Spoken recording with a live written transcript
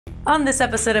On this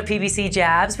episode of PBC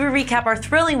Jabs, we recap our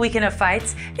thrilling weekend of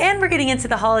fights, and we're getting into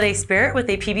the holiday spirit with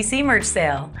a PBC merch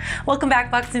sale. Welcome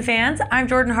back, boxing fans. I'm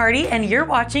Jordan Hardy, and you're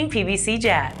watching PBC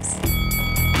Jabs.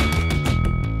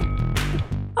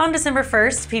 On December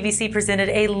 1st, PBC presented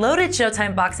a loaded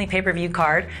Showtime Boxing pay-per-view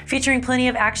card featuring plenty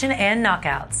of action and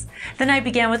knockouts. The night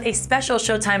began with a special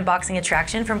Showtime Boxing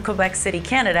attraction from Quebec City,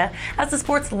 Canada, as the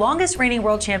sport's longest reigning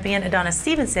world champion Adonis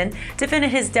Stevenson defended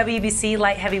his WBC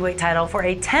light heavyweight title for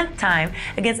a 10th time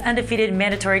against undefeated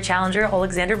mandatory challenger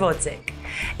Oleksandr Gvozdyk.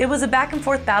 It was a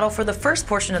back-and-forth battle for the first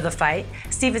portion of the fight.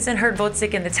 Stevenson hurt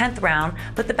Gvozdyk in the 10th round,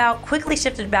 but the bout quickly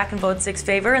shifted back in Gvozdyk's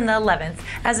favor in the 11th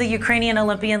as the Ukrainian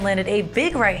Olympian landed a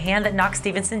big right hand that knocked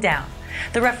Stevenson down.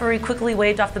 The referee quickly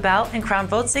waved off the bout and crowned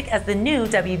Gvozdyk as the new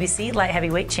WBC light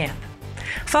heavyweight champ.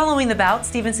 Following the bout,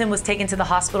 Stevenson was taken to the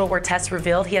hospital where tests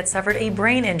revealed he had suffered a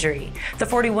brain injury. The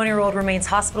 41-year-old remains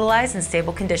hospitalized in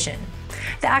stable condition.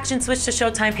 The action switched to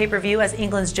Showtime pay-per-view as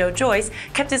England's Joe Joyce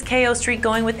kept his KO streak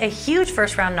going with a huge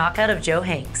first-round knockout of Joe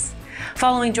Hanks.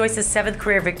 Following Joyce's 7th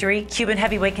career victory, Cuban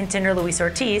heavyweight contender Luis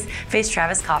Ortiz faced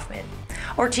Travis Kauffman.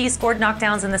 Ortiz scored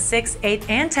knockdowns in the 6th, 8th,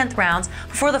 and 10th rounds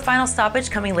before the final stoppage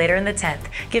coming later in the 10th,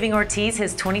 giving Ortiz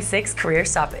his 26th career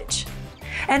stoppage.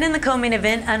 And in the co-main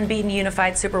event, unbeaten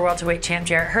unified super welterweight champ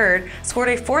Hurd scored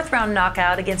a 4th-round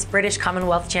knockout against British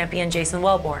Commonwealth champion Jason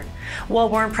Welborn.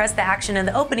 Welborn pressed the action in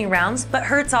the opening rounds, but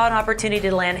Hurd saw an opportunity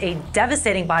to land a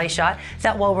devastating body shot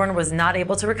that Welborn was not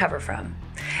able to recover from.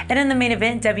 And in the main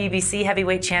event, WBC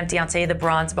heavyweight champ Deontay "the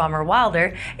Bronze Bomber"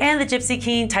 Wilder and the Gypsy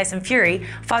King Tyson Fury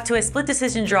fought to a split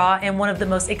decision draw in one of the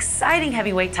most exciting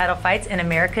heavyweight title fights in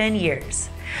America in years.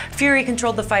 Fury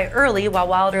controlled the fight early while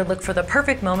Wilder looked for the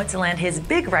perfect moment to land his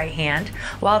big right hand.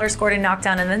 Wilder scored a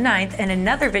knockdown in the 9th and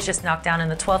another vicious knockdown in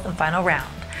the 12th and final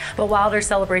round. But Wilder's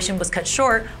celebration was cut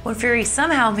short when Fury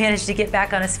somehow managed to get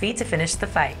back on his feet to finish the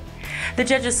fight. The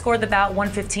judges scored the bout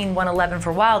 115-111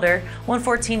 for Wilder,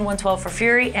 114-112 for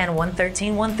Fury, and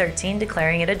 113-113,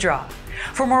 declaring it a draw.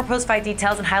 For more post-fight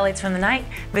details and highlights from the night,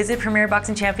 visit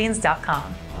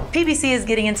PremierBoxingChampions.com. PBC is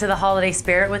getting into the holiday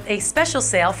spirit with a special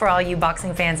sale for all you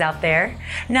boxing fans out there.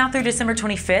 Now through December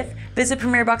 25th, visit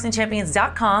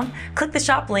PremierBoxingChampions.com, click the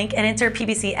shop link, and enter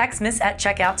PBC Xmas at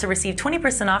checkout to receive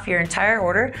 20% off your entire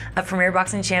order of Premier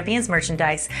Boxing Champions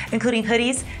merchandise, including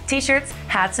hoodies, t-shirts,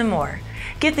 hats, and more.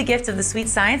 Give the gift of the sweet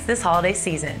science this holiday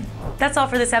season. That's all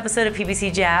for this episode of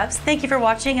PBC Jabs. Thank you for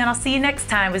watching, and I'll see you next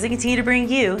time as we continue to bring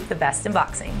you the best in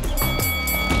boxing.